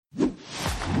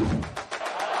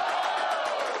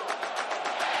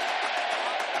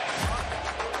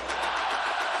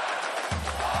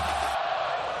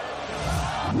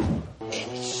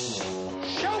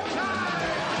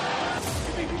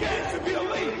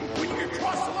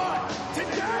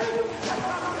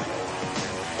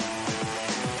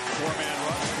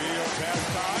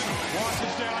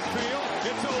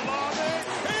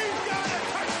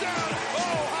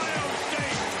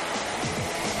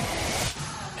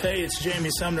Hey, it's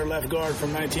Jamie Sumner, left guard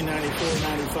from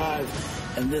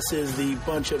 1994-95, and this is the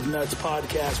Bunch of Nuts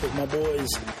podcast with my boys,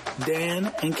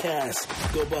 Dan and Cass.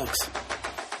 Go Bucks.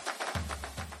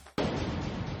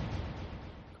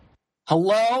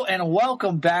 Hello, and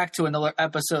welcome back to another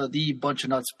episode of the Bunch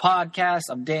of Nuts podcast.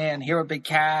 I'm Dan, here with Big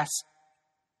Cass.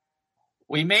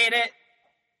 We made it.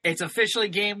 It's officially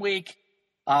game week.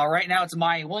 Right now, it's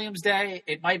Maya Williams Day.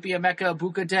 It might be a Mecca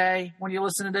Ibuka Day when you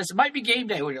listen to this. It might be game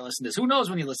day when you listen to this. Who knows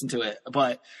when you listen to it?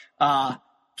 But,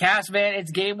 Cass, man,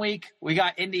 it's game week. We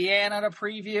got Indiana to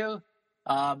preview.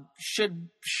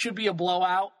 Should be a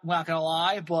blowout, not going to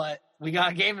lie, but we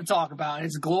got a game to talk about.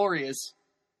 It's glorious.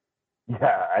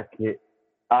 Yeah,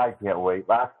 I can't wait.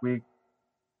 Last week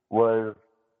was,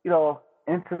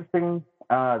 interesting.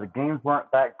 The games weren't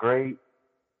that great.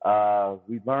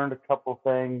 We learned a couple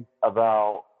things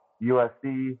about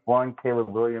USC. One, Caleb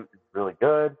Williams is really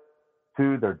good.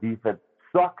 Two, their defense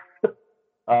sucks.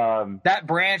 That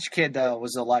Branch kid, though,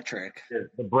 was electric.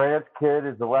 The Branch kid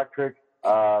is electric.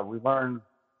 We learned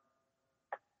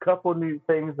a couple new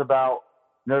things about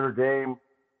Notre Dame.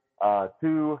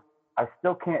 Two, I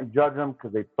still can't judge them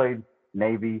because they played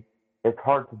Navy. It's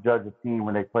hard to judge a team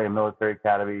when they play a military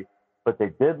academy, but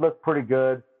they did look pretty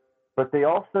good. But they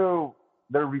also,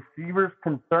 their receivers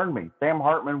concerned me. Sam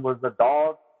Hartman was a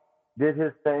dog, did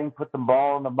his thing, put the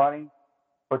ball in the money.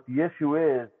 But the issue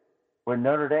is, when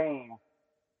Notre Dame,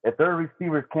 if their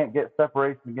receivers can't get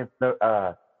separation against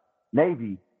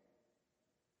Navy,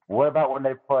 what about when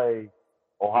they play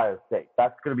Ohio State?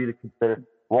 That's going to be the consider.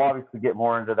 We'll obviously get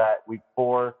more into that week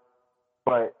 4.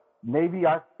 But Navy,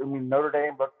 Notre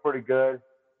Dame looks pretty good.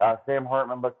 Sam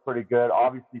Hartman looks pretty good.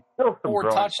 Obviously, still some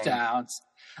 4 touchdowns.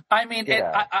 Things.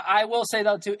 I will say,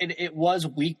 though, too, it was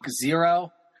week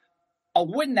 0. A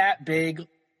win that big,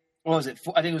 what was it?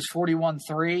 I think it was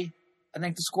 41-3. I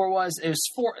think the score was. It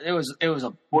was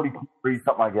a 43,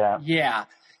 something like that. Yeah.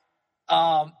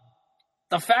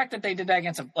 The fact that they did that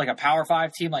against a Power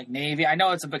 5 team like Navy, I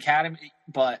know it's an academy,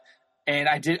 but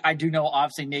I do know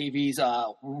obviously Navy's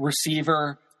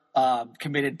receiver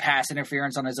committed pass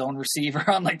interference on his own receiver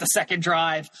on the second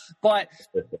drive, but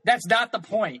that's not the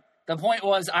point. The point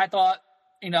was, I thought,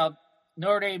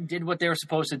 Notre Dame did what they were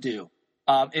supposed to do.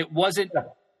 It wasn't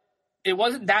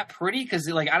that pretty because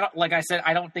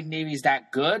I don't think Navy's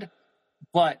that good,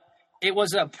 but it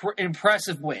was an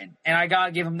impressive win, and I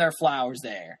gotta give them their flowers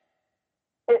there.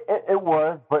 It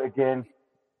was, but again,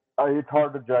 it's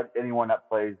hard to judge anyone that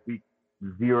plays week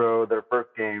 0, their first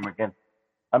game against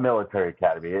a military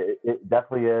academy. It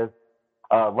definitely is.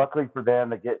 Luckily for them,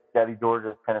 they get Steady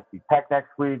Georgia, Tennessee Tech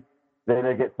next week. Then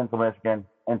they get Central Michigan,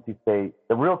 NC State.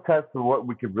 The real test of what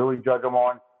we could really judge them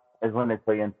on is when they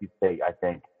play NC State, I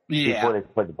think, before they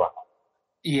play the Bucs.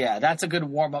 Yeah, that's a good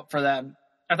warm-up for them.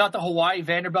 I thought the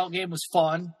Hawaii-Vanderbilt game was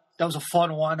fun. That was a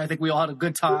fun one. I think we all had a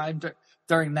good time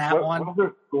during that one. What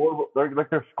was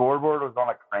their scoreboard was on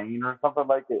a crane or something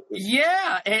like it?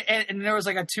 Yeah, and there was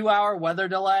a 2-hour weather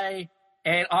delay.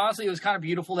 And honestly, it was kind of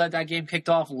beautiful that game kicked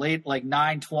off late,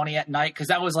 9:20 at night, because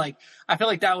that was I feel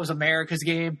like that was America's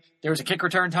game. There was a kick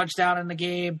return touchdown in the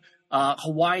game.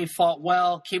 Hawaii fought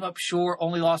well, came up short,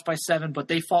 only lost by 7, but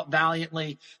they fought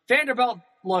valiantly. Vanderbilt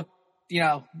looked,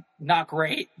 not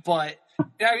great, but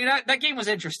that game was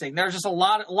interesting. There was just a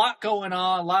lot going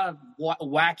on, a lot of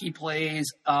wacky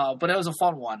plays, but it was a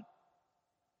fun one.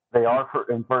 They are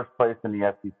in first place in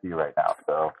the SEC right now,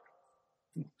 so.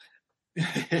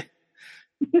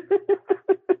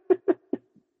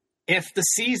 If the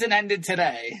season ended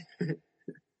today.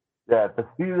 Yeah, if the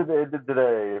season ended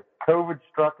today. If COVID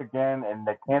struck again and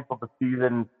they canceled the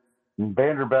season,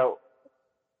 Vanderbilt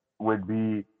would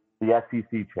be the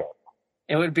SEC champ.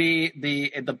 It would be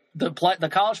the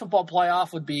college football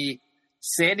playoff would be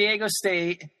San Diego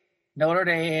State, Notre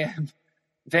Dame,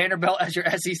 Vanderbilt as your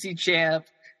SEC champ,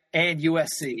 and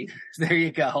USC. There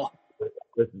you go.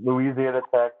 With Louisiana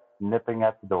Tech nipping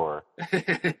at the door.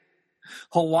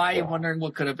 Hawaii wondering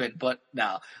what could have been, but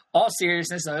no. All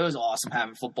seriousness, though, it was awesome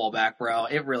having football back, bro.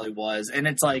 It really was, and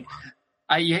it's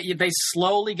they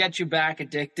slowly get you back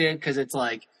addicted because it's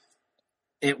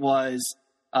it was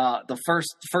the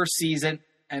first season,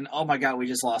 and oh my god, we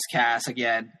just lost Cass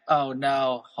again. Oh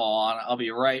no, hold on, I'll be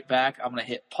right back. I'm gonna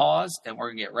hit pause, and we're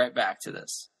gonna get right back to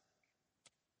this.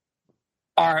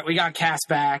 All right, we got Cass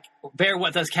back. Bear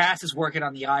with us. Cass is working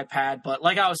on the iPad, but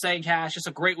like I was saying, Cass, just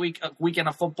a great weekend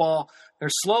of football. They're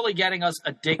slowly getting us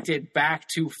addicted back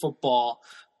to football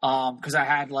because I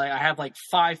had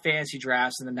 5 fantasy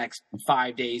drafts in the next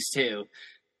 5 days too,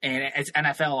 and it's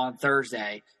NFL on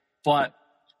Thursday. But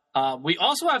we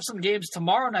also have some games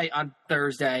tomorrow night on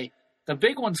Thursday. the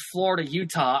big one's Florida,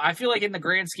 Utah. I feel like in the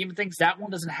grand scheme of things, that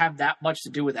one doesn't have that much to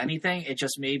do with anything. It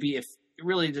just maybe if it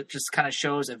really just kind of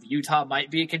shows if Utah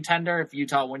might be a contender. If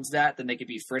Utah wins that, then they could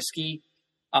be frisky.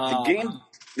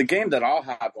 The game that I'll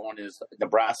have on is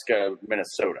Nebraska,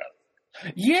 Minnesota.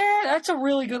 Yeah, that's a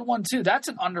really good one too. That's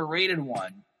an underrated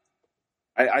one.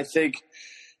 I think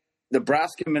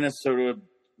Nebraska, Minnesota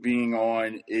being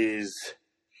on is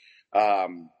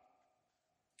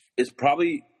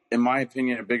probably, in my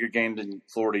opinion, a bigger game than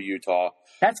Florida, Utah.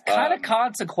 That's kind of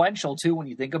consequential too when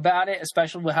you think about it,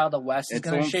 especially with how the West is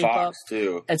going to shape Fox up.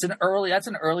 Too. That's an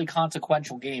early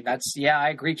consequential game. I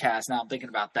agree, Cass. Now I'm thinking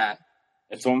about that.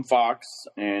 It's on Fox,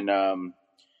 and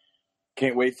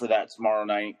can't wait for that tomorrow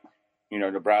night.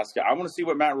 Nebraska. I want to see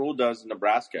what Matt Rule does in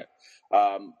Nebraska.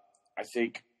 I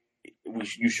think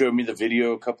you showed me the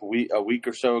video a week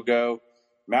or so ago.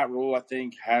 Matt Rule, I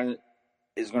think,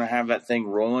 is going to have that thing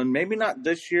rolling. Maybe not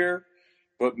this year,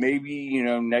 but maybe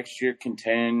next year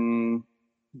contend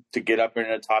to get up in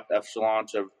the top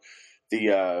echelons of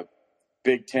the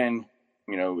Big Ten.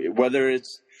 Whether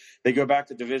it's they go back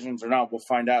to divisions or not, we'll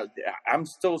find out. I'm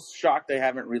still shocked they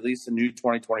haven't released a new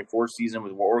 2024 season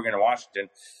with Oregon and Washington.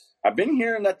 I've been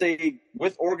hearing that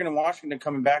with Oregon and Washington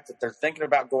coming back, that they're thinking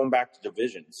about going back to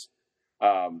divisions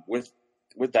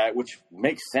with that, which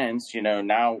makes sense.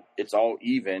 Now it's all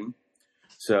even.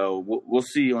 So we'll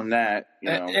see on that.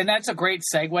 And that's a great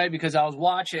segue because I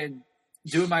was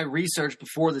doing my research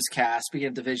before this cast, speaking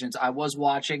of divisions, I was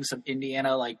watching some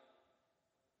Indiana,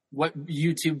 what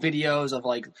YouTube videos of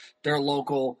their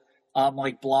local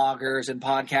bloggers and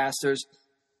podcasters.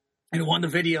 And one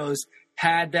of the videos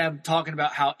had them talking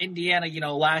about how Indiana,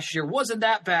 last year wasn't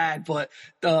that bad, but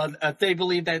they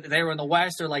believe that they were in the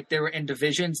West or they were in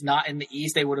divisions, not in the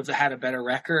East. They would have had a better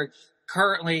record.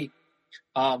 Currently,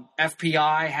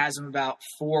 FPI has them about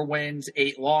 4 wins,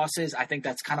 8 losses. I think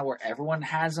that's kind of where everyone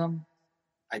has them.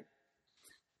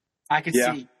 I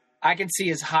can see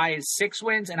as high as 6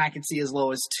 wins, and I can see as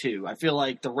low as 2. I feel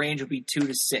like the range would be 2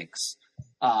 to 6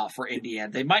 for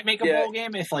Indiana. They might make a bowl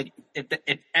game if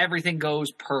everything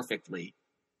goes perfectly.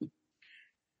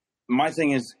 My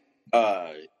thing is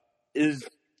this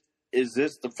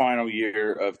the final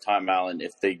year of Tom Allen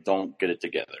if they don't get it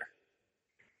together?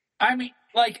 I mean,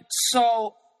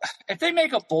 so if they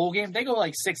make a bowl game, they go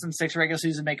 6-6 regular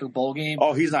season, make a bowl game.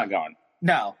 Oh, he's not gone.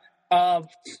 No.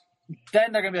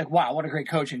 Then they're going to be like, wow, what a great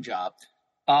coaching job.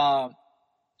 But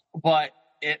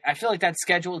I feel like that's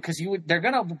scheduled because they're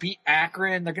going to beat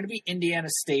Akron. They're going to beat Indiana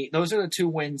State. Those are the 2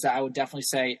 wins that I would definitely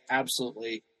say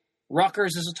absolutely.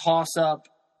 Rutgers is a toss-up.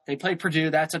 They play Purdue.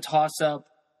 That's a toss-up.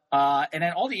 And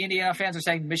then all the Indiana fans are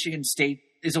saying Michigan State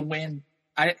is a win.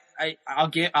 I'll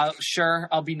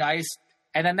be nice.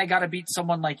 And then they got to beat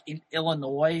someone in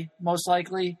Illinois, most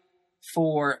likely,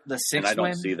 for the 6th win. And I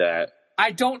don't see that.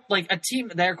 I don't a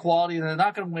team their quality. They're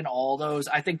not going to win all those.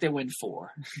 I think they win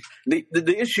 4.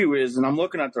 The issue is, and I'm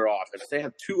looking at their offense. They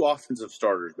have 2 offensive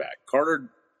starters back: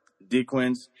 Carter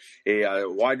DeQuins, a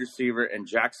wide receiver, and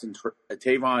Jackson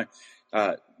Tavon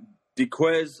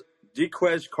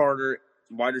DeQuez Carter,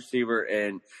 wide receiver,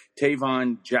 and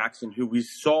Tavon Jackson, who we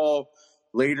saw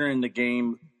later in the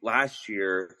game last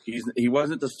year. He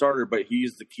wasn't the starter, but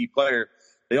he's the key player.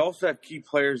 They also have key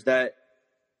players that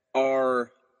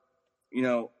are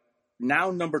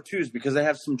now number 2s because they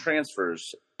have some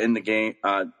transfers in the game.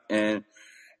 And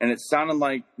it sounded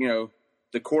like,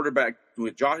 the quarterback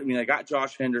with Josh, they got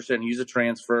Josh Henderson. He's a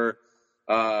transfer.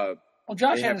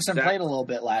 Josh Henderson played a little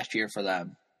bit last year for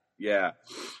them. Yeah.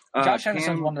 Josh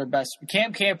Henderson's one of the best.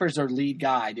 Cam Camper's their lead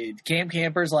guy, dude. Cam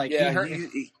Camper's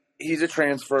he's a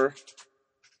transfer.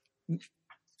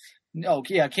 No,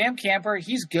 yeah, Cam Camper,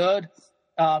 he's good.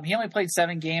 He only played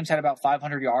 7 games, had about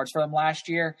 500 yards for them last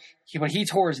year, but he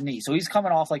tore his knee, so he's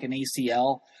coming off an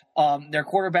ACL. Their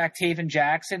quarterback, Taven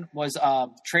Jackson, was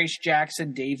Trace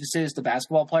Jackson Davis's, the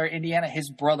basketball player at Indiana.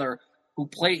 His brother,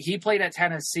 he played at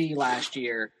Tennessee last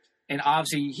year, and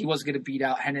obviously he wasn't going to beat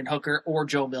out Hendon Hooker or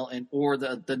Joe Milton or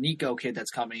the Nico kid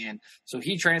that's coming in. So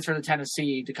he transferred to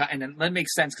Tennessee, and then that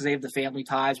makes sense because they have the family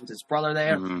ties with his brother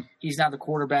there. Mm-hmm. He's now the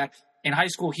quarterback. In high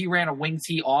school, he ran a wing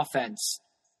tee offense.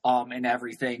 And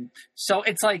everything. So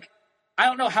it's I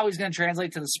don't know how he's going to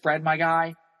translate to the spread, my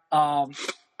guy.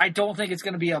 I don't think it's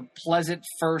going to be a pleasant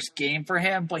first game for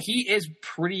him, but he is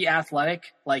pretty athletic.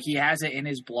 He has it in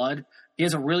his blood. He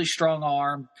has a really strong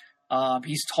arm.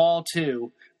 He's tall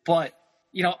too, but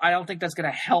I don't think that's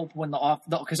going to help when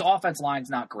because offense line's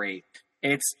not great.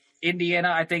 It's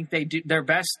Indiana. I think they do their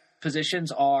best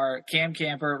positions are Cam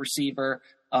Camper, receiver,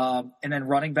 and then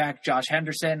running back Josh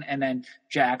Henderson, and then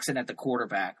Jackson at the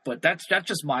quarterback. But that's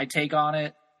just my take on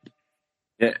it.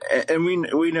 Yeah, and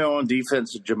we know on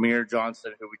defense Jameer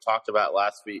Johnson, who we talked about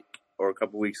last week or a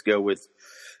couple weeks ago with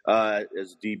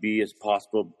as DB as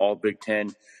possible, all Big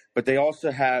Ten. But they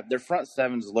also have their front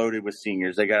seven's loaded with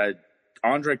seniors. They got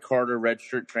Andre Carter,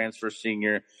 redshirt transfer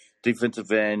senior,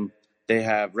 defensive end. They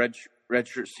have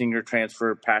redshirt senior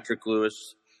transfer Patrick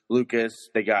Lucas.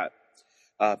 They got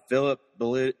Philip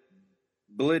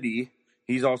Bliddy.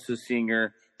 He's also a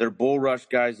senior. Their bull rush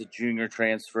guy's a junior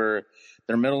transfer.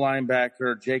 Their middle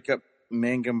linebacker, Jacob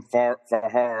Mangum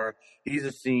Fahar, he's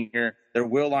a senior. Their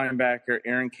will linebacker,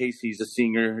 Aaron Casey's a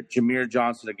senior. Jameer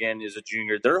Johnson, again, is a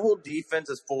junior. Their whole defense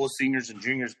is full of seniors and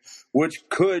juniors, which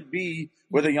could be,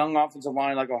 with a young offensive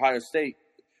line like Ohio State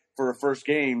for a first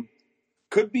game,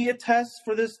 could be a test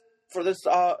for this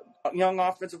young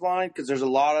offensive line, because there's a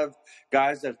lot of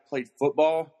guys that have played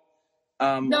football.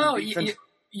 No,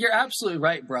 you're absolutely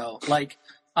right, bro. Like,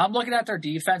 I'm looking at their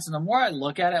defense, and the more I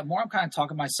look at it, the more I'm kind of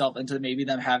talking myself into maybe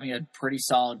them having a pretty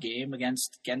solid game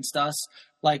against us.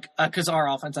 Like, because our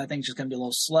offense, I think, is just going to be a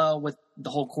little slow with the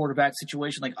whole quarterback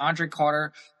situation. Like, Andre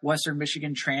Carter, Western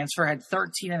Michigan transfer, had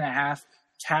 13.5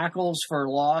 tackles for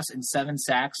loss and 7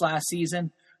 sacks last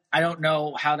season. I don't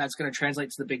know how that's going to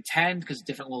translate to the Big Ten, because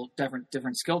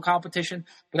different skill competition,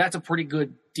 but that's a pretty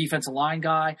good defensive line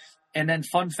guy. And then,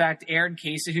 fun fact, Aaron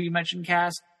Casey, who you mentioned,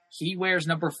 Cass, he wears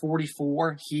number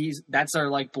 44. That's our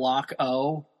like block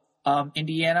O,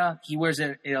 Indiana. He wears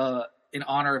it in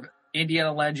honor of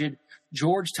Indiana legend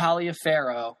George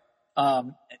Taliaferro,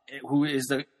 who is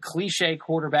the cliche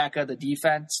quarterback of the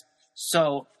defense.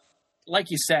 So,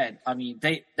 like you said, I mean,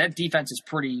 that defense is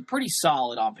pretty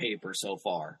solid on paper so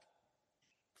far.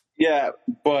 Yeah,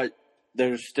 but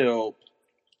there's still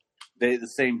the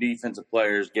same defensive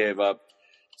players gave up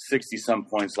 60-some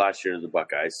points last year to the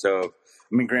Buckeyes. So,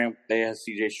 I mean, Grant, they have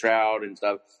C.J. Stroud and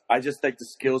stuff. I just think the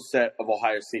skill set of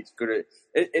Ohio State's good.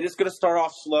 It is going to start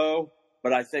off slow,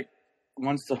 but I think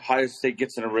once Ohio State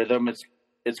gets in a rhythm,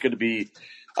 it's going to be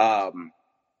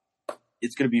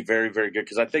very, very good,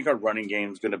 because I think our running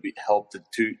game is going to be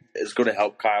It's going to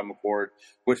help Kyle McCord.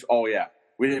 Which,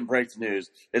 we didn't break the news.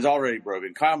 It's already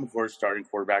broken. Kyle McCord starting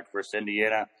quarterback versus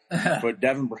Indiana, but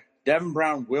Devin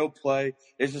Brown will play.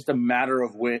 It's just a matter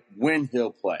of when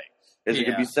he'll play. Is it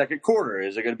going to be second quarter?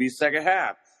 Is it going to be second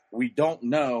half? We don't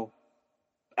know.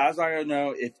 As I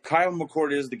know, if Kyle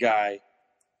McCord is the guy,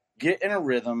 get in a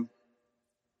rhythm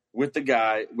with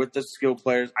the skill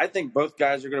players. I think both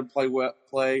guys are going to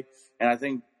play, and I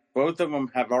think both of them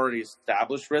have already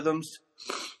established rhythms.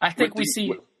 I think we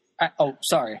see.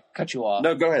 Sorry, cut you off.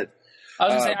 No, go ahead. I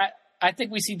was going to say, I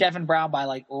think we see Devin Brown by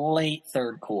like late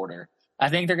third quarter. I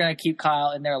think they're going to keep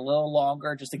Kyle in there a little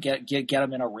longer just to get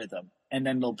him in a rhythm. And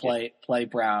then they'll play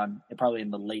Brown probably in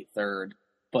the late third.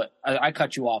 But I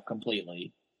cut you off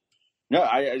completely. No,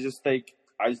 I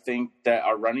think that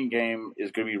our running game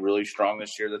is going to be really strong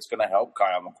this year. That's going to help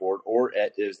Kyle McCord, or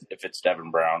if it's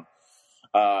Devin Brown.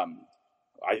 I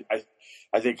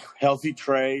think healthy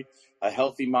Trey, a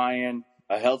healthy Mayan,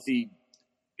 a healthy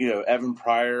Evan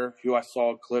Pryor, who I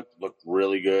saw a clip, looked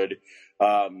really good.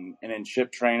 And then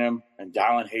Chip Trainum and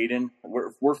Dallin Hayden.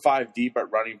 We're 5 deep at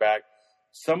running back.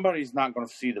 Somebody's not going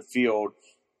to see the field.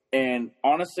 And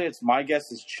honestly, it's my guess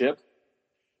is Chip.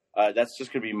 That's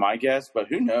just going to be my guess, but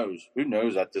who knows? Who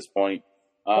knows at this point?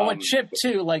 Well, with Chip,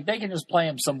 too, like, they can just play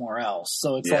him somewhere else.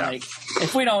 So it's like,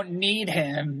 if we don't need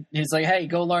him, he's like, hey,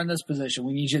 go learn this position.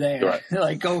 We need you there. Right.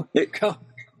 Like, go.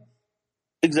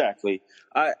 Exactly.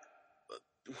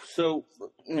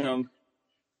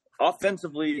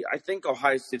 Offensively, I think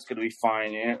Ohio State's going to be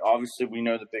fine. And obviously, we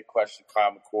know the big question,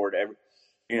 Kyle McCord.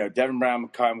 Devin Brown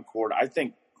and Kyle McCord. I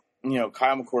think,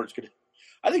 Kyle McCord's going to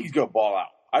 – I think he's going to ball out.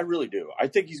 I really do. I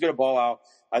think he's going to ball out.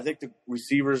 I think the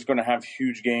receiver is going to have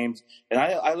huge games. And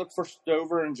I look for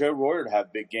Stover and Joe Royer to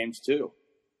have big games too.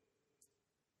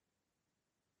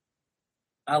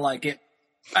 I like it.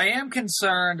 I am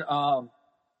concerned on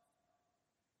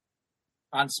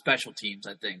special teams,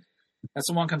 I think. That's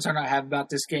the one concern I have about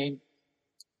this game,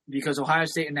 because Ohio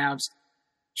State announced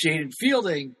Jaden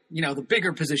Fielding, the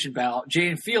bigger position battle.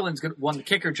 Jaden Fielding's won the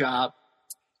kicker job,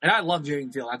 and I love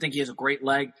Jaden Fielding. I think he has a great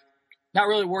leg. Not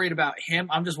really worried about him.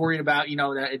 I'm just worried about,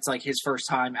 that it's like his first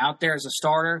time out there as a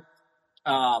starter.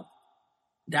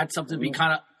 That's something to be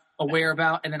kind of aware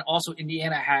about. And then also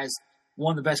Indiana has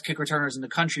one of the best kick returners in the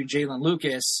country, Jalen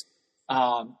Lucas.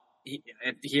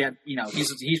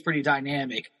 He's pretty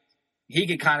dynamic. He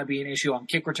could kind of be an issue on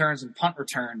kick returns and punt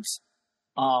returns.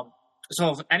 So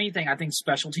if anything, I think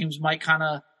special teams might kind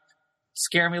of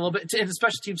scare me a little bit. In the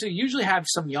special teams, too, you usually have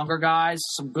some younger guys,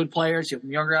 some good players. You have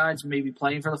younger guys maybe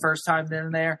playing for the first time then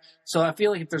and there. So I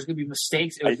feel like if there's going to be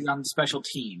mistakes, it would be on the special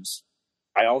teams.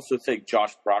 I also think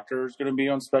Josh Proctor is going to be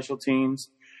on special teams.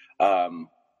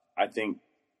 I think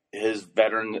his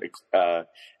veteran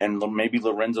and maybe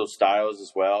Lorenzo Styles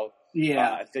as well.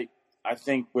 Yeah, I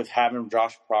think with having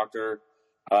Josh Proctor,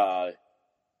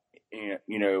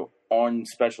 on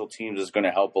special teams is going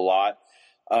to help a lot.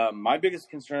 My biggest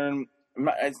concern,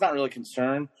 it's not really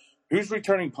concern, who's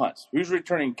returning punts? Who's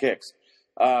returning kicks?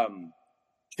 Yeah.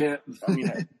 I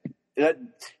mean,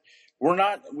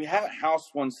 we haven't housed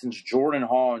one since Jordan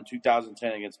Hall in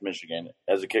 2010 against Michigan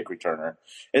as a kick returner.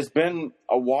 It's been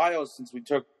a while since we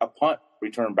took a punt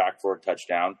return back for a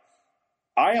touchdown.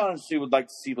 I honestly would like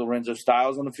to see Lorenzo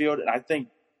Styles on the field, and I think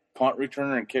punt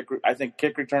returner and kick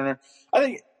returner.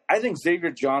 I think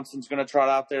Xavier Johnson's going to trot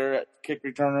out there at kick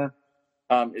returner.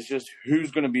 It's just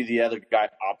who's going to be the other guy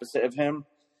opposite of him.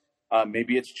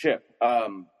 Maybe it's Chip.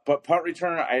 But punt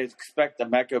returner, I expect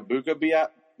Emeka Buka be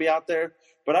out there.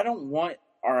 But I don't want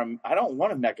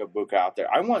Emeka Buka out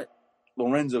there. I want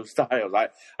Lorenzo Styles.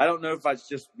 I don't know if I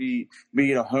just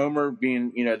being a homer,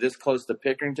 being this close to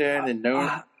Pickerington and knowing.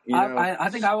 I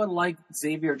think I would like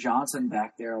Xavier Johnson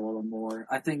back there a little more.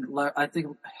 I think I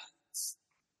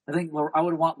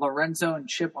would want Lorenzo and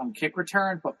Chip on kick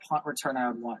return, but punt return I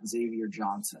would want Xavier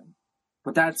Johnson.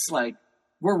 But that's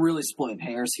we're really splitting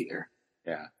hairs here.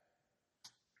 Yeah.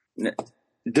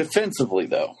 Defensively,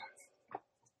 though,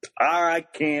 I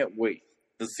can't wait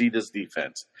to see this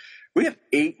defense. We have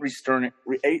 8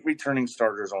 returning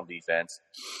starters on defense.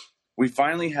 We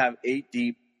finally have 8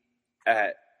 deep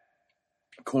at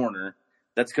corner.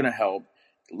 That's going to help.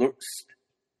 Look,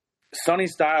 Sonny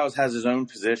Styles has his own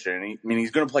position.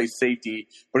 He's going to play safety,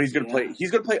 but he's going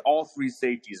to play all 3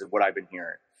 safeties of what I've been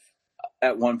hearing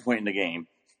at one point in the game,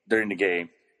 during the game.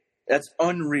 That's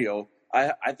unreal.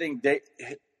 I think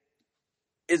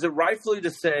is it rightfully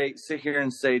to sit here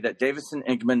and say that Davison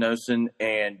Igmanosin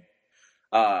and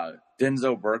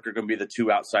Denzel Burke are going to be the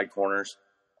 2 outside corners?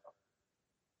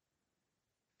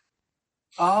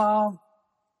 I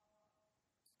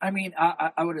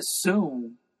would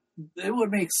assume it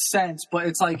would make sense, but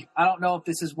it's I don't know if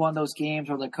this is one of those games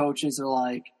where the coaches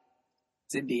are it's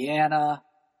Indiana.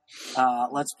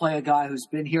 Let's play a guy who's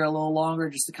been here a little longer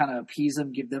just to kind of appease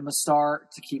them, give them a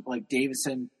start to keep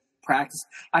Davison practice.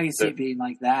 I can see it being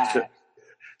like that.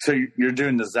 So you're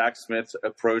doing the Zach Smith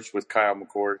approach with Kyle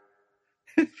McCord?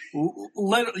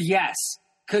 Literally, yes.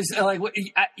 Because 100%,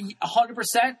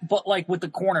 but with the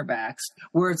cornerbacks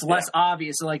where it's less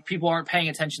obvious, people aren't paying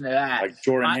attention to that. Like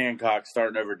Jordan Hancock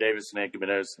starting over Davison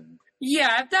Igmanosin.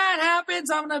 Yeah, if that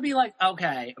happens, I'm gonna be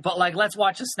okay. But let's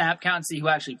watch the snap count and see who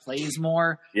actually plays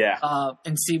more. Yeah.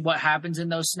 And see what happens in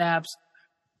those snaps.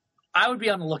 I would be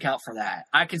on the lookout for that.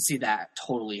 I can see that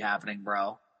totally happening,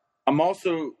 bro. I'm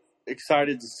also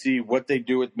excited to see what they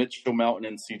do with Mitchell Melton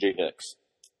and C.J. Hicks.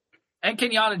 And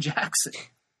Kenyatta Jackson.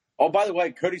 Oh, by the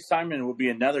way, Cody Simon will be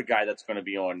another guy that's going to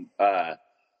be on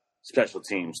special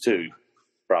teams too,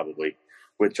 probably,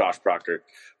 with Josh Proctor.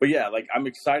 But yeah, I'm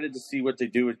excited to see what they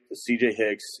do with C.J.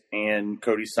 Hicks and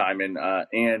Cody Simon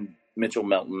and Mitchell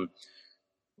Melton.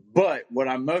 But what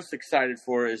I'm most excited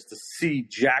for is to see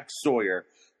Jack Sawyer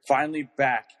finally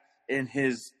back in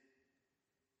his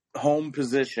home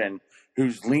position,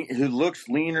 who looks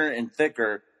leaner and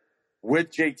thicker with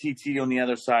JTT on the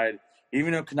other side.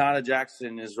 Even though Kenyatta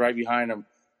Jackson is right behind him,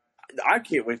 I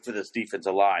can't wait for this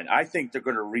defensive line. I think they're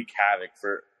going to wreak havoc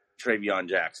for Travion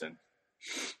Jackson.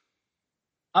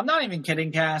 I'm not even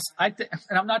kidding, Cass. And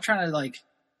I'm not trying to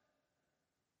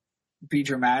be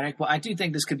dramatic, but I do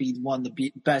think this could be one of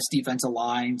the best defensive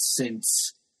lines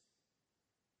since,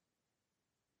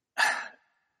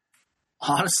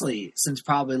 honestly, since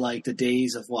probably the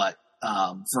days of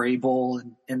Vrabel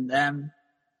and them.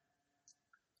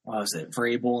 What was it?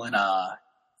 Vrabel and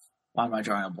why am I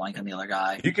drawing a blank on the other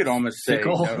guy? You could almost say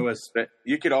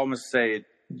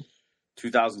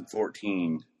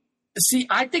 2014. See,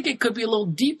 I think it could be a little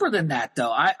deeper than that,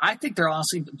 though. I think they're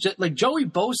honestly Joey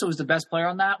Bosa was the best player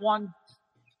on that one.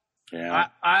 Yeah.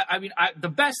 I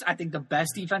think the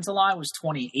best defensive line was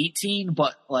 2018,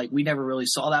 but we never really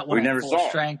saw that one. We never saw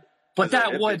strength. But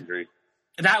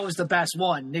that was the best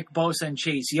one. Nick Bosa and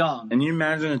Chase Young. And you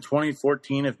imagine in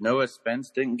 2014 if Noah Spence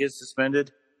didn't get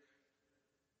suspended?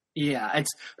 Yeah,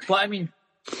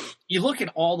 you look at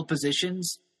all the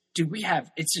positions. Do we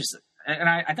have? It's just, and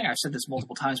I think I've said this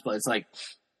multiple times, but it's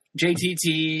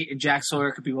JTT and Jack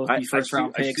Sawyer could be both be first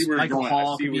round picks. Michael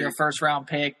Hall could be a first round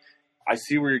pick. I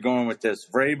see where you're going with this.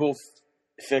 Vrabel,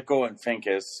 Fickle, and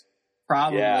Finkus.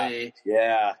 Probably.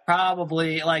 Yeah.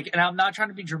 Probably. And I'm not trying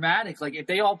to be dramatic. If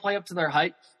they all play up to their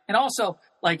height, and also,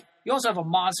 you also have a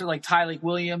monster like Tyleik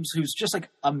Williams, who's just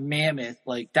a mammoth.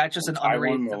 That's just an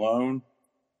underrated. Malone.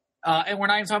 And we're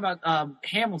not even talking about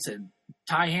Hamilton,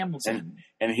 Ty Hamilton.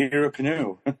 And Hero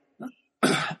Canoe.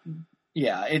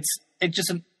 Yeah, it's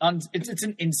an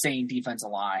insane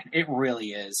defensive line. It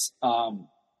really is.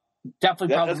 Definitely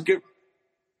probably. That's good.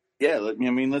 Yeah,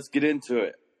 let's get into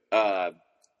it.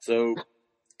 So,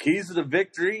 keys to the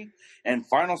victory and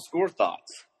final score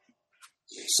thoughts.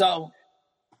 So,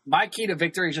 my key to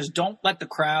victory is just don't let the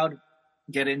crowd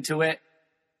get into it.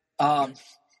 I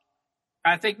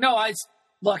think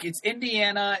look, it's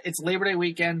Indiana. It's Labor Day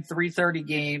weekend, 3:30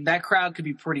 game. That crowd could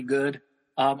be pretty good.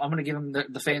 I'm going to give them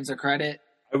the fans their credit.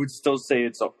 I would still say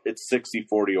it's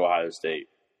 60-40 Ohio State.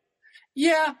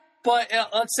 Yeah, but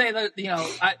let's say that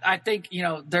I think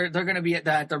they're going to be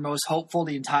at their most hopeful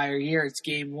the entire year. It's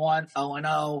game 1,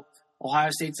 0-0.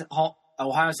 Ohio State's at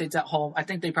home. I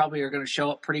think they probably are going to show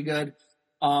up pretty good.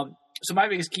 So my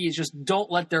biggest key is just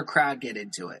don't let their crowd get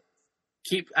into it.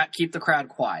 Keep the crowd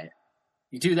quiet.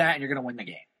 You do that, and you're going to win the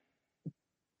game.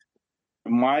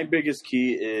 My biggest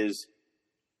key is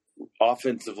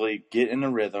offensively get in a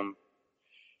rhythm.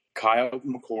 Kyle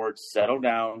McCord, settle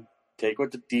down. Take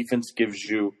what the defense gives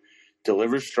you.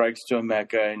 Deliver strikes to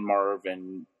Emeka and Marv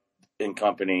and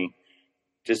company.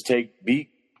 Just take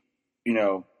deep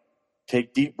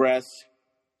breaths.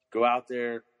 Go out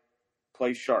there,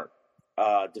 play sharp.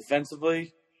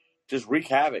 Defensively, just wreak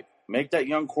havoc. Make that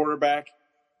young quarterback.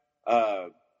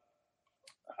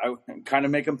 I kind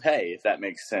of make him pay, if that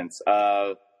makes sense.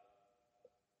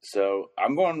 So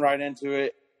I'm going right into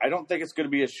it. I don't think it's going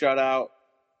to be a shutout,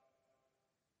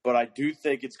 but I do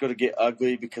think it's going to get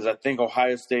ugly because I think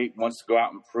Ohio State wants to go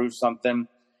out and prove something.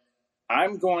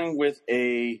 I'm going with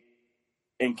and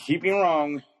keep me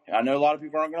wrong, I know a lot of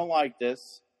people aren't going to like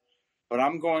this, but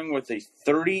I'm going with a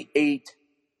 38-7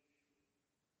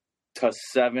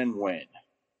 win.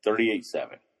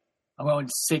 38-7. I'm going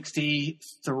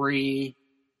 63-10.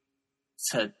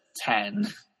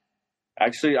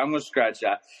 Actually, I'm going to scratch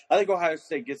that. I think Ohio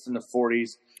State gets in the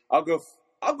 40s. I'll go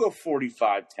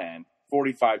 45-10.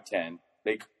 45-10.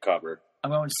 They cover. I'm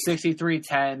going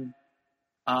 63-10.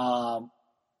 Also,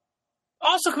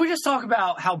 can we just talk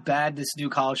about how bad this new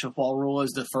college football rule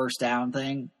is, the first down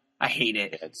thing? I hate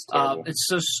it. Yeah, it's terrible. It's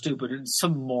so stupid.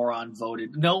 Some moron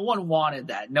voted. No one wanted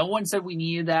that. No one said we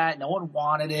needed that. No one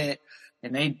wanted it.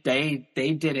 And they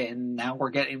did it, and now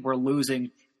we're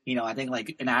losing, I think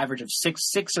like an average of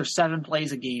six or seven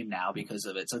plays a game now because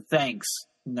of it. So thanks,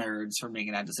 nerds, for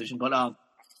making that decision. But I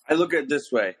look at it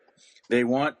this way: they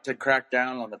want to crack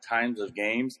down on the times of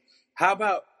games. How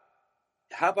about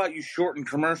you shorten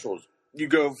commercials? You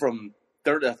go from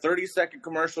 30-second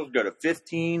commercials go to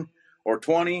 15 or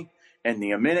 20, and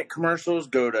the minute commercials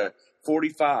go to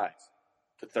 45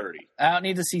 to 30. I don't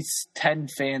need to see 10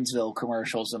 Fansville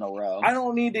commercials in a row. I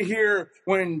don't need to hear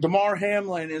when DeMar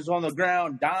Hamlin is on the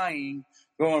ground dying,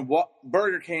 going,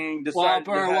 Burger King decided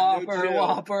to have no chill.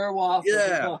 Whopper.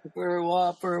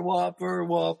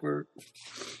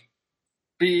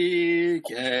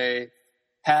 BK.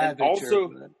 Have it. Also,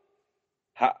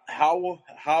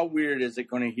 how weird is it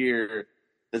going to hear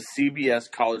the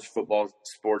CBS college football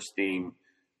sports team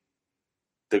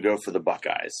to go for the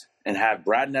Buckeyes and have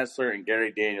Brad Nessler and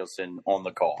Gary Danielson on the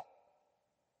call?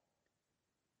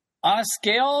 On a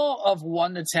scale of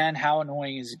 1 to 10, how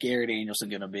annoying is Gary Danielson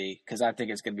going to be? Because I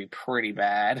think it's going to be pretty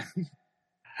bad.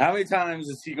 How many times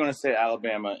is he going to say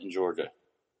Alabama and Georgia?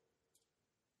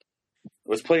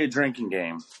 Let's play a drinking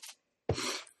game.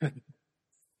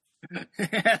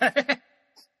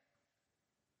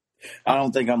 I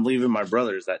don't think I'm leaving my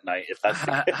brothers that night if that's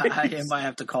the case. I might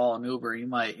have to call an Uber. You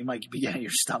might be getting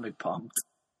your stomach pumped.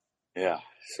 Yeah,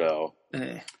 so.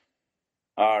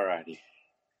 All righty.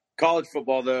 College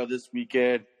football, though, this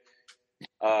weekend.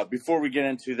 Before we get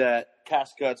into that, Cash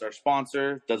Cuts, our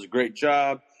sponsor, does a great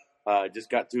job. Just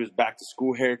got through his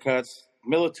back-to-school haircuts.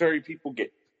 Military people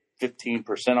get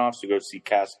 15% off, so go see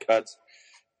Cash Cuts.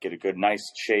 Get a good,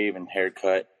 nice shave and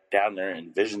haircut down there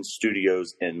in Vision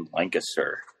Studios in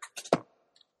Lancaster.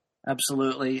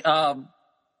 Absolutely.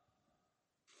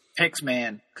 Picks,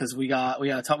 man, because we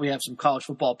have some college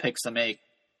football picks to make.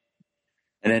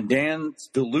 And then Dan's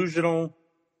delusional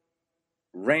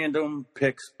random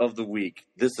picks of the week.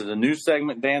 This is a new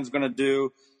segment Dan's going to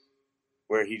do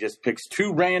where he just picks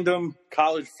 2 random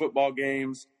college football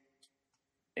games,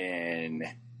 and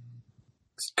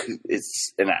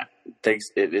it's going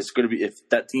to be if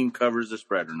that team covers the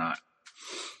spread or not.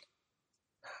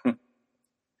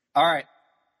 All right.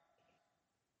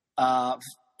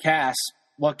 Cass,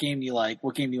 what game do you like?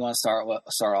 What game do you want to start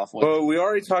off with? Well, we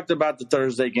already talked about the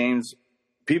Thursday games.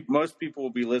 Most people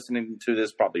will be listening to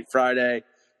this probably Friday,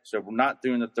 so we're not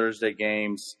doing the Thursday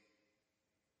games.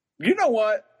 You know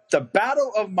what? The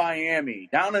Battle of Miami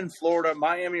down in Florida,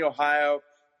 Miami, Ohio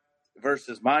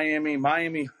versus Miami.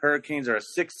 Miami Hurricanes are a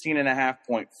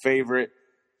 16.5-point favorite.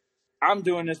 I'm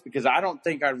doing this because I don't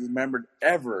think I remembered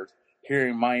ever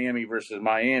hearing Miami versus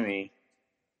Miami.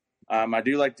 I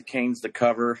do like the Canes to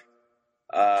cover.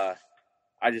 I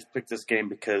just picked this game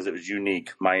because it was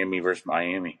unique. Miami versus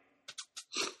Miami.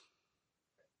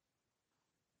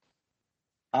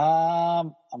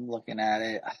 I'm looking at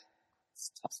it.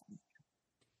 It's tough.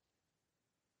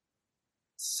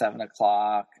 7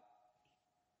 o'clock.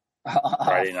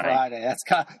 Friday night. Friday.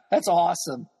 That's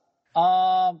awesome.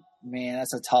 Man,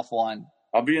 that's a tough one.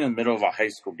 I'll be in the middle of a high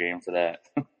school game for that.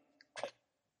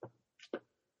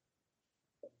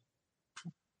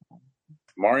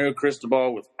 Mario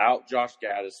Cristobal without Josh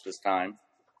Gaddis this time.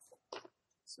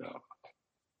 So,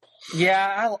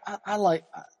 yeah, I like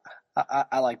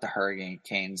the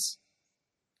Hurricanes.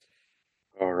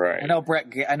 All right. I know Brett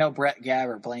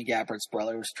Gabbert, Blaine Gabbert's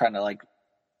brother, was trying to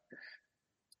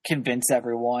convince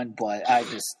everyone, but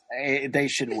they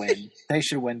should win. They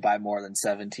should win by more than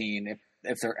 17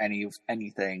 if they're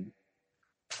anything.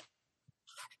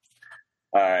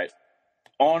 All right.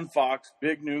 On Fox,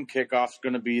 big noon kickoff's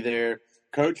going to be there.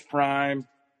 Coach Prime,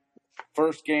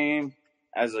 first game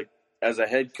as a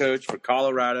head coach for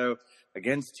Colorado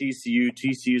against TCU.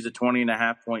 TCU's a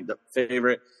 20.5-point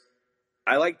favorite.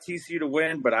 I like TCU to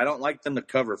win, but I don't like them to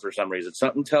cover for some reason.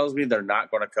 Something tells me they're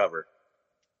not going to cover.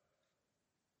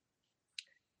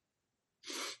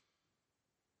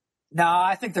 No,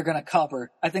 I think they're going to cover.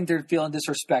 I think they're feeling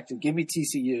disrespected. Give me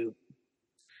TCU.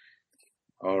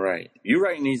 All right. You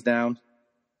writing these down?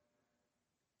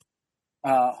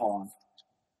 Hold on.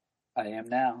 I am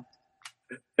now.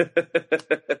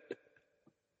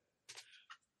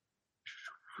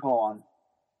 Hold on.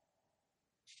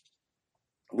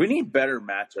 We need better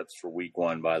matchups for week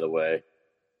 1, by the way.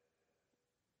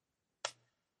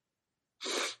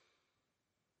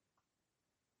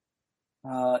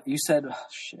 You said,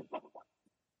 shit.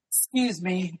 Excuse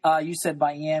me. You said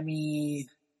Miami.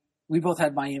 We both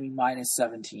had Miami minus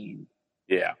 17.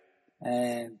 Yeah.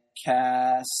 And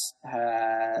Cass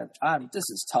had. This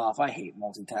is tough. I hate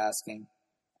multitasking.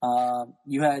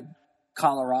 You had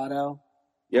Colorado.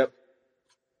 Yep.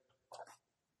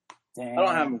 Damn. I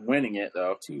don't have them winning it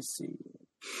though. TC.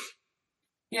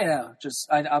 Yeah,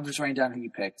 I'm just writing down who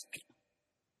you picked.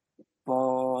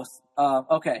 Both.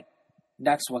 Okay.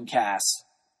 Next one, Cass.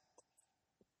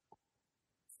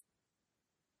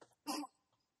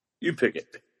 You pick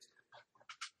it.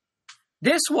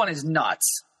 This one is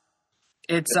nuts.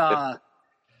 It's I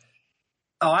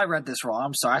read this wrong.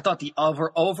 I'm sorry. I thought the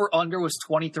over under was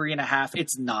 23.5.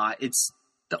 It's not. It's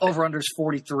the over under is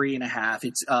 43.5.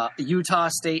 It's Utah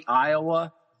State,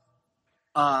 Iowa.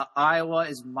 Iowa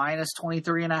is minus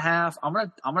 23.5. I'm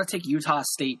gonna take Utah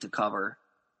State to cover.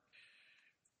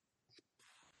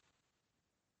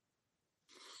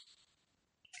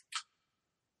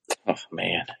 Oh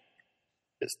man.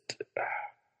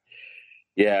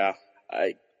 Yeah,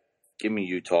 give me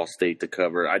Utah State to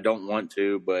cover. I don't want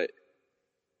to, but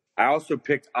I also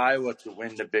picked Iowa to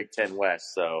win the Big Ten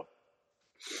West, so.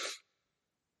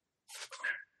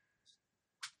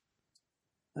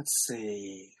 Let's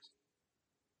see.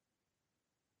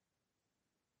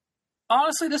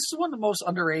 Honestly, this is one of the most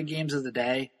underrated games of the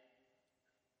day.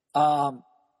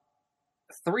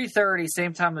 3:30,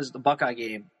 same time as the Buckeye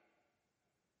game.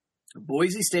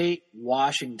 Boise State,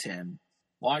 Washington.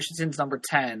 Washington's number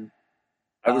 10.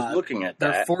 I was looking at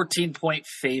that. They're 14-point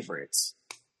favorites.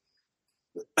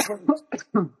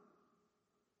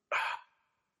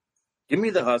 Give me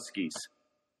the Huskies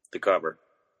to cover.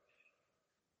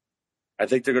 I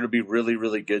think they're going to be really,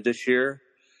 really good this year.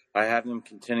 I have them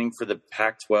contending for the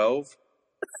Pac-12.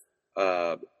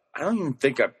 I don't even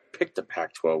think I picked the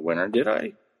Pac-12 winner, did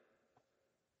I?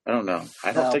 I don't know.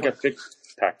 I don't think I picked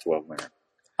Pac-12 winner.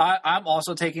 I'm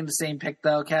also taking the same pick,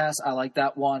 though, Cass. I like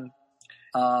that one.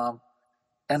 And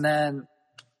then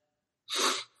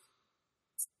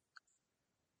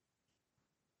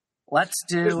let's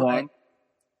do one.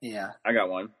 Yeah. I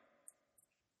got one.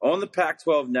 On the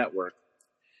Pac-12 network,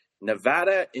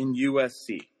 Nevada and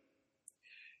USC.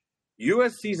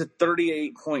 USC's a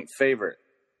 38-point favorite.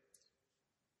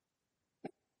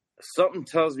 Something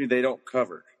tells me they don't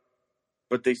cover,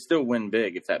 but they still win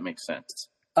big, if that makes sense.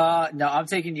 No, I'm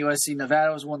taking USC.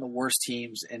 Nevada was one of the worst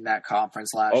teams in that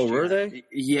conference last year. Oh, were they?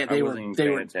 Yeah, they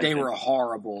were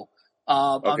horrible.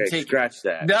 Okay, scratch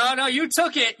that. No, you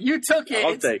took it.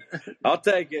 I'll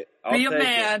take it. Be a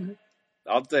man.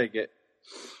 I'll take it.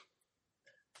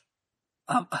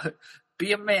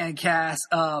 Be a man, Cass.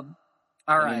 All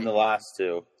right. And the last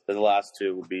two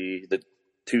will be the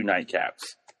two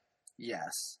nightcaps.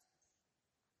 Yes.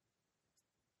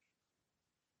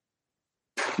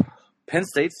 Penn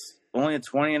State's only a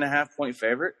 20.5-point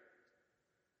favorite.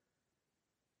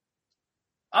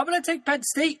 I'm going to take Penn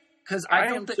State because I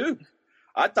am too.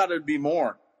 I thought it'd be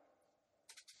more.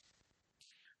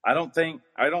 I don't think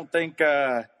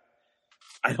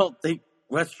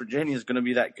West Virginia is going to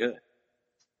be that good.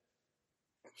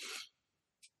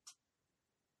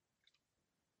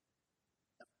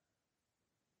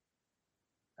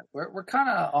 We're kind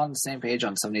of on the same page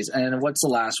on some of these. And what's the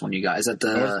last one, you guys? At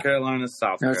the North Carolina,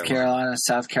 South Carolina.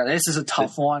 South Carolina. This is a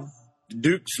tough one.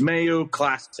 Duke's Mayo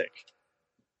Classic.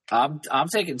 I'm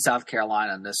taking South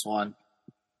Carolina in this one.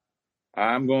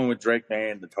 I'm going with Drake May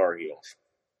and the Tar Heels.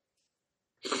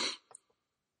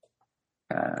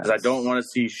 Because I don't want to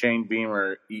see Shane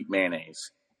Beamer eat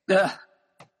mayonnaise.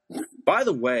 By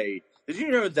the way, did you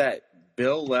know that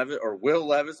Will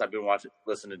Levis? I've been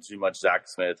listening to too much Zach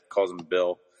Smith, calls him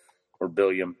Bill or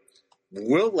Billiam.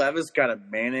 Will Levis got a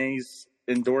mayonnaise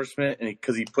endorsement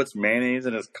because he puts mayonnaise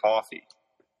in his coffee.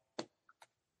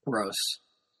 Gross.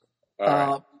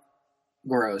 Right.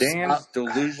 Gross. Dan's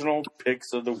delusional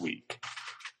picks of the week.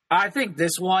 I think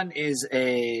this one is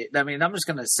I'm just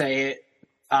going to say it.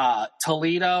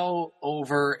 Toledo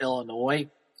over Illinois.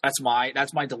 That's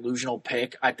my delusional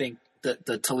pick. I think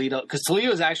the Toledo, because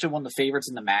Toledo is actually one of the favorites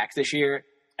in the MAC this year.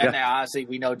 And obviously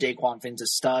we know Daquan Finn's a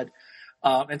stud.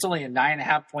 It's only a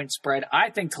 9.5-point spread. I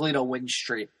think Toledo wins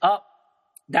straight up.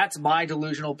 That's my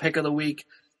delusional pick of the week.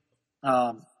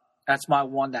 That's my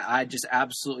one that I just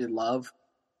absolutely love.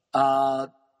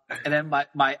 And then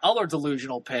my other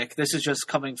delusional pick, this is just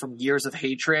coming from years of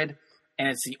hatred, and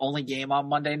it's the only game on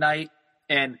Monday night.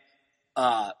 And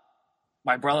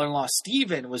my brother-in-law,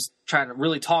 Steven, was trying to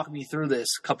really talk me through this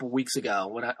a couple weeks ago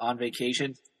when on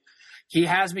vacation. He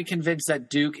has me convinced that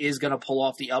Duke is going to pull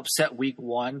off the upset week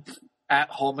 1 at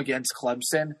home against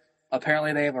Clemson.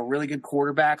 Apparently they have a really good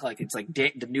quarterback. It's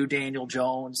the new Daniel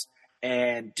Jones,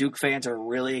 and Duke fans are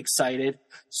really excited.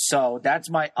 So that's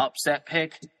my upset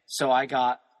pick. So I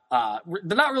got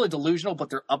they're not really delusional, but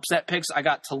they're upset picks. I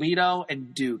got Toledo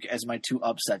and Duke as my 2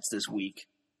 upsets this week.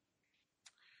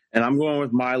 And I'm going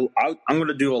with I'm going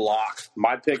to do a lock.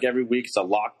 My pick every week is a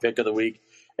lock pick of the week,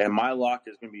 and my lock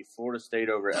is going to be Florida State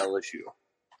over LSU.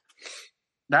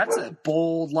 That's a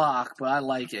bold lock, but I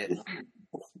like it.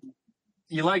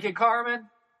 You like it, Carmen?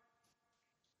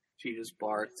 She just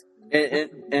barked.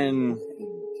 And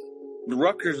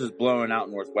Rutgers is blowing out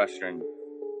Northwestern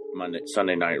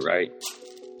Sunday night, right?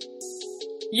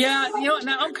 Yeah,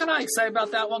 now I'm kind of excited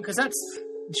about that one because that's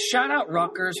shout out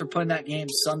Rutgers for putting that game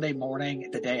Sunday morning,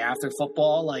 the day after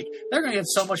football. They're going to get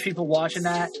so much people watching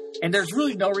that, and there's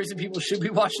really no reason people should be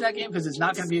watching that game because it's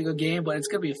not going to be a good game, but it's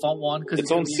going to be a fun one because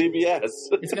it's on CBS.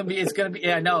 It's going to be.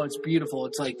 Yeah, no, it's beautiful.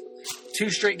 It's 2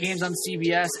 straight games on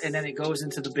CBS, and then it goes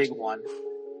into the big one.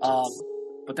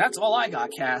 But that's all I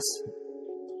got, Cass.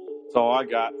 That's all I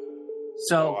got.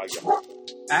 So,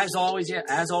 as always,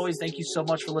 thank you so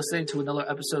much for listening to another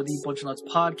episode of the Bunch of Nuts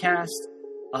podcast.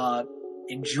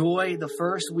 Enjoy the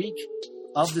first week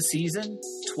of the season.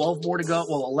 12 more to go.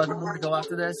 Well, 11 more to go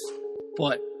after this.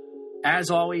 But as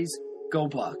always, go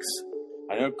Bucks.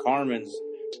 I know Carmen's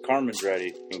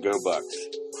ready, and go Bucks.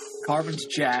 Carmen's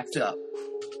jacked up.